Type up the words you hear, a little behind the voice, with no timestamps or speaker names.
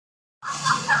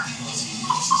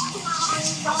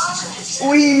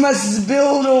We must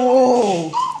build a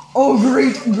wall. Oh,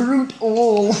 great Groot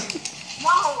wall.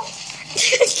 No.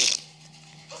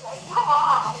 Come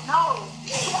on, no.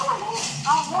 I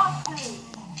want to.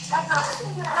 That's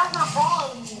not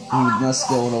bothering me. We must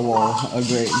build a wall. A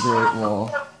great wall.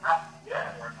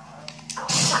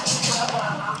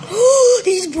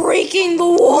 He's breaking the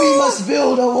wall. We must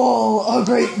build a wall. A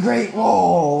great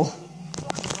wall.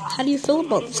 How do you feel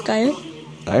about this guy?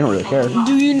 I don't really care.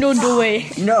 Do you know the way?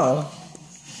 No.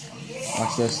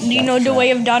 Watch this. Do you know the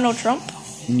way of Donald Trump?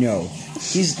 No.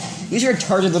 He's a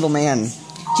retarded little man.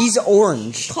 He's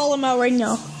orange. Call him out right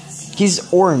now. He's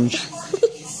orange.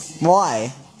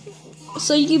 Why?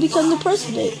 So you can become the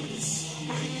president.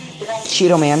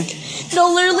 Cheeto man.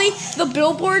 No, literally, the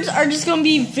billboards are just gonna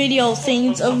be video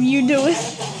things of you doing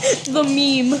the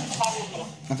meme.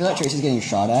 I feel like Tracy's getting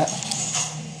shot at.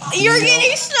 You're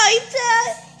getting sniped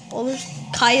at. Well, there's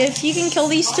Khaya. If you can kill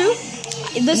these two,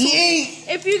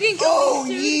 if you can kill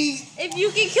these two, if you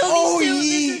can kill these two,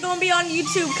 this is gonna be on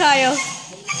YouTube, Khaya.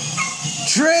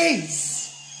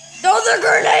 Trace! Throw the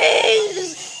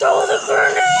grenades! Throw the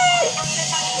grenades!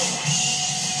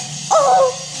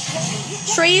 Oh,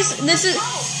 Trace, this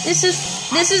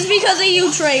is because of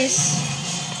you, Trace.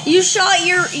 You shot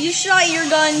your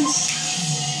guns.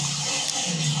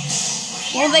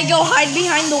 Will they go hide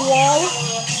behind the wall?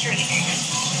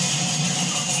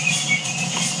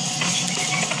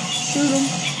 Shoot him.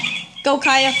 Go,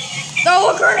 Khaya. Throw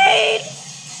a grenade!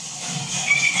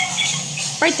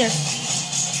 Right there.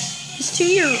 It's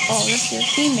oh, that's your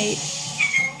teammate.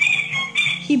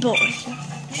 He built right there.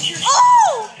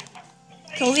 Oh!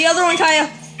 Kill the other one, Khaya.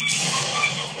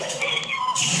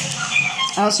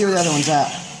 I don't see where the other one's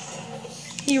at.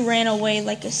 He ran away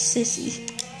like a sissy.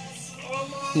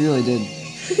 He really did.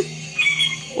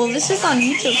 Well, this is on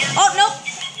YouTube. Oh, nope.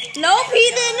 Nope,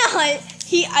 he did not.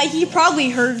 He probably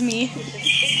heard me.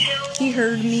 He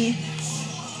heard me.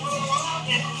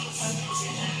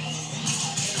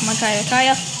 Come on,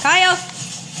 Khaya.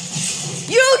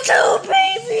 YouTube,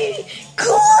 baby!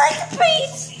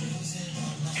 Clickbait!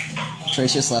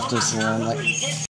 Trace just left us alone, like...